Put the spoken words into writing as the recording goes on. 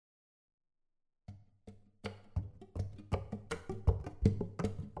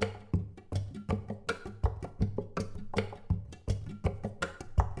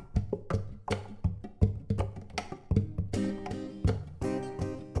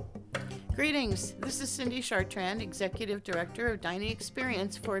Greetings, this is Cindy Chartrand, Executive Director of Dining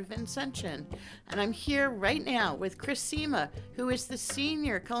Experience for Vincentian, and I'm here right now with Chris Sima, who is the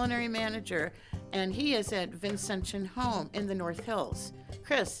Senior Culinary Manager, and he is at Vincentian Home in the North Hills.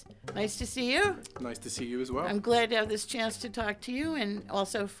 Chris, nice to see you. Nice to see you as well. I'm glad to have this chance to talk to you and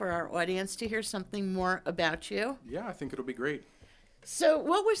also for our audience to hear something more about you. Yeah, I think it'll be great. So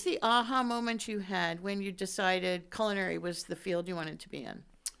what was the aha moment you had when you decided culinary was the field you wanted to be in?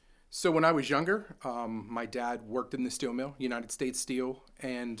 So when I was younger, my dad worked in the steel mill, United States Steel,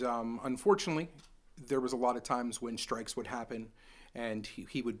 and unfortunately, there was a lot of times when strikes would happen, and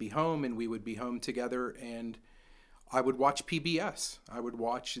he would be home, and we would be home together, and I would watch PBS. I would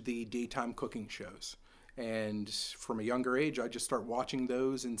watch the daytime cooking shows, and from a younger age, I just start watching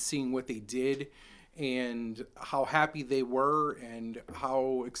those and seeing what they did, and how happy they were, and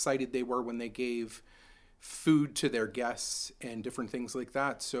how excited they were when they gave food to their guests and different things like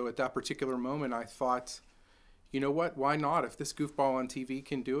that. So at that particular moment, I thought, you know what, why not? If this goofball on TV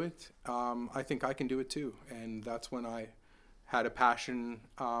can do it, I think I can do it too. And that's when I had a passion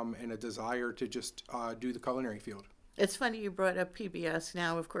and a desire to just do the culinary field. It's funny you brought up PBS.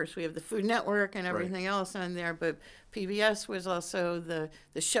 Now, of course, we have the Food Network and everything else on there, but PBS was also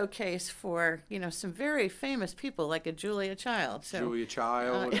the showcase for, some very famous people like a Julia Child. So, Julia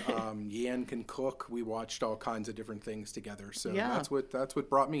Child, Yan Can Cook. We watched all kinds of different things together. So that's what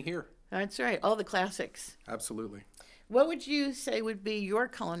brought me here. That's right. All the classics. Absolutely. What would you say would be your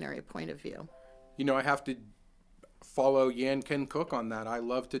culinary point of view? I have to follow Yan Can Cook on that. I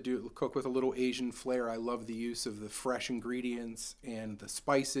love to cook with a little Asian flair. I love the use of the fresh ingredients and the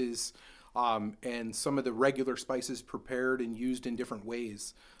spices, and some of the regular spices prepared and used in different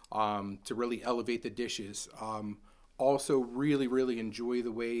ways to really elevate the dishes. Also really, really enjoy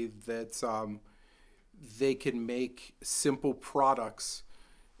the way that they can make simple products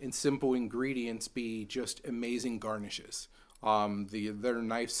and simple ingredients be just amazing garnishes. Their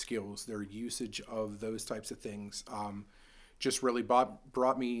knife skills, their usage of those types of things, just really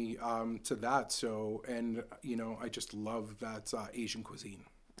brought me to that. So, and I just love that Asian cuisine.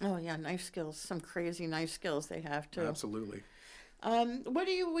 Oh yeah, knife skills, some crazy knife skills they have too. Absolutely. What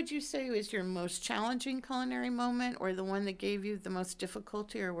would you say is your most challenging culinary moment, or the one that gave you the most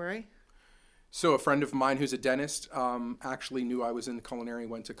difficulty or worry? So a friend of mine who's a dentist actually knew I was in culinary,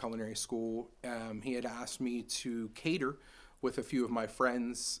 went to culinary school. He had asked me to cater with a few of my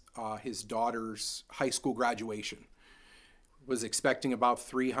friends, his daughter's high school graduation. Was expecting about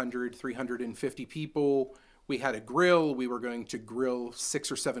 350 people. We had a grill. We were going to grill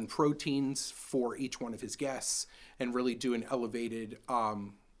 6 or 7 proteins for each one of his guests and really do an elevated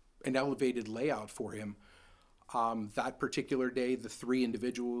layout for him. That particular day, the 3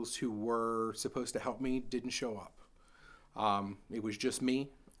 individuals who were supposed to help me didn't show up. It was just me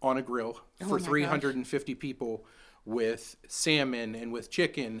on a grill for 350 people, with salmon and with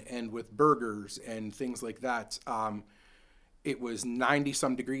chicken and with burgers and things like that. It was 90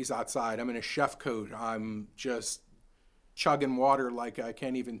 some degrees outside. I'm in a chef coat. I'm just chugging water like I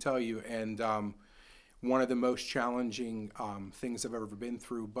can't even tell you. And one of the most challenging things I've ever been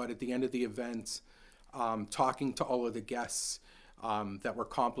through. But at the end of the event, talking to all of the guests that were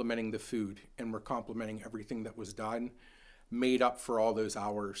complimenting the food and were complimenting everything that was done, made up for all those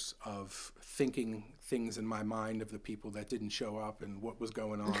hours of thinking things in my mind of the people that didn't show up and what was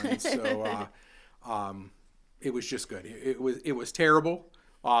going on. So it was just good. It was terrible.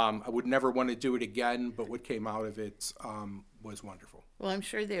 I would never want to do it again, but what came out of it was wonderful. Well, I'm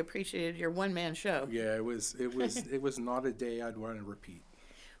sure they appreciated your one-man show. Yeah, it was not a day I'd want to repeat.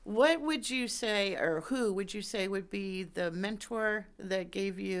 What would you say, or who would you say would be the mentor that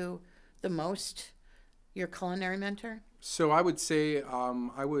gave you the most, your culinary mentor? So I would say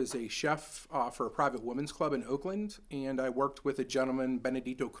I was a chef for a private women's club in Oakland, and I worked with a gentleman,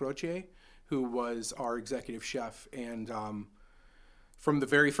 Benedito Croce, who was our executive chef. And from the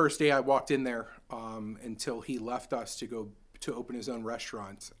very first day I walked in there until he left us to go to open his own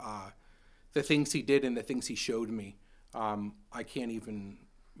restaurant, the things he did and the things he showed me, you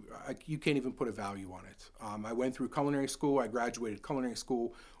can't even put a value on it. I went through culinary school. I graduated culinary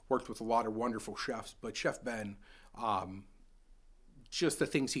school, worked with a lot of wonderful chefs, but Chef Ben, just the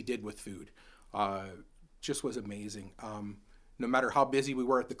things he did with food just was amazing. No matter how busy we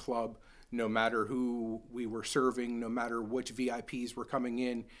were at the club, no matter who we were serving, no matter which VIPs were coming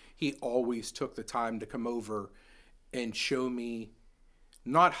in, he always took the time to come over and show me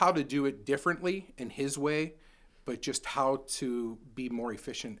not how to do it differently in his way, but just how to be more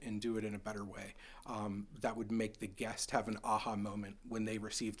efficient and do it in a better way. That would make the guest have an aha moment when they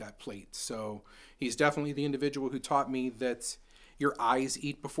receive that plate. So he's definitely the individual who taught me that your eyes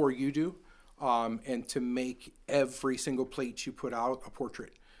eat before you do, and to make every single plate you put out a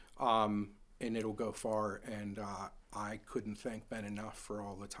portrait, and it'll go far. And I couldn't thank Ben enough for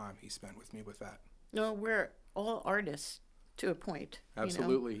all the time he spent with me with that. No, we're all artists to a point.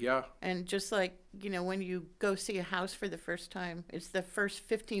 Absolutely, yeah. And just like, when you go see a house for the first time, it's the first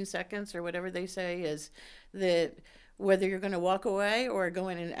 15 seconds or whatever they say is whether you're going to walk away or go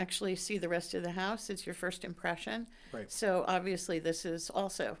in and actually see the rest of the house, it's your first impression. Right. So obviously this is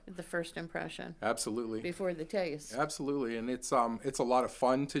also the first impression. Absolutely. Before the taste. Absolutely, and it's a lot of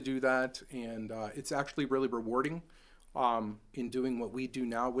fun to do that, and it's actually really rewarding in doing what we do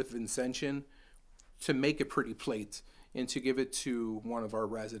now with Vincentian, to make a pretty plate and to give it to one of our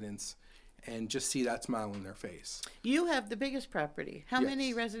residents and just see that smile on their face. You have the biggest property. How Yes.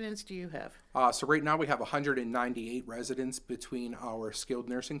 many residents do you have? So right now we have 198 residents between our skilled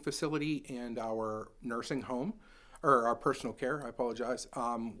nursing facility and our nursing home, or our personal care, I apologize.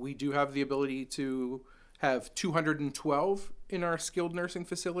 We do have the ability to have 212 in our skilled nursing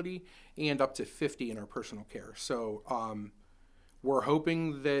facility and up to 50 in our personal care. So we're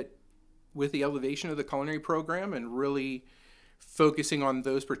hoping that with the elevation of the culinary program and really focusing on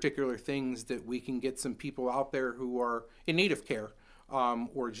those particular things, that we can get some people out there who are in need of care,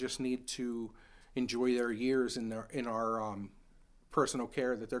 or just need to enjoy their years in our personal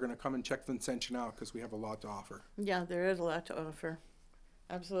care, that they're going to come and check Vincentian out, because we have a lot to offer. Yeah, there is a lot to offer.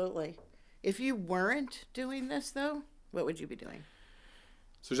 Absolutely. If you weren't doing this, though, what would you be doing?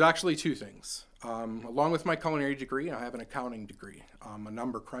 So there's actually two things. Along with my culinary degree, I have an accounting degree. I'm a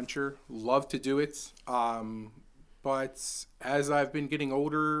number cruncher, love to do it. But as I've been getting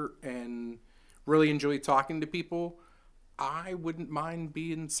older and really enjoy talking to people, I wouldn't mind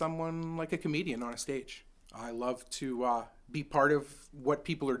being someone like a comedian on a stage. I love to be part of what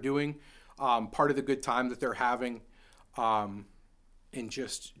people are doing, part of the good time that they're having, and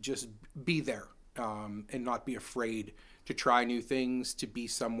just be there, and not be afraid to try new things, to be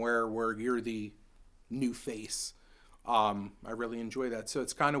somewhere where you're the new face. I really enjoy that. So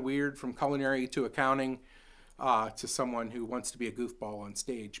it's kind of weird, from culinary to accounting, to someone who wants to be a goofball on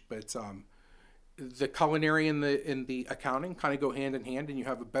stage. But the culinary and the accounting kind of go hand in hand, and you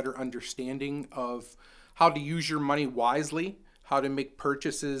have a better understanding of how to use your money wisely, how to make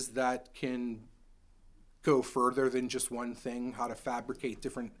purchases that can go further than just one thing, how to fabricate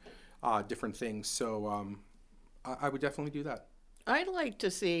different things. So I would definitely do that. I'd like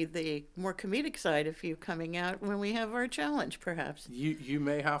to see the more comedic side of you coming out when we have our challenge, perhaps. You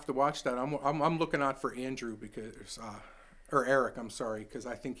may have to watch that. I'm looking out for Andrew, because or Eric, I'm sorry, because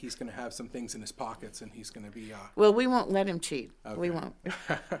I think he's going to have some things in his pockets, and he's going to be. Well, we won't let him cheat. Okay. We won't.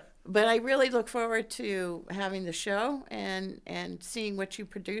 But I really look forward to having the show and seeing what you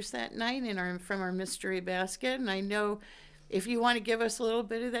produce that night from our mystery basket. And I know if you want to give us a little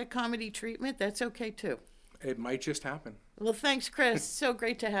bit of that comedy treatment, that's okay too. It might just happen. Well, thanks, Chris. So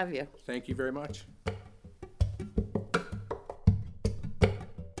great to have you. Thank you very much.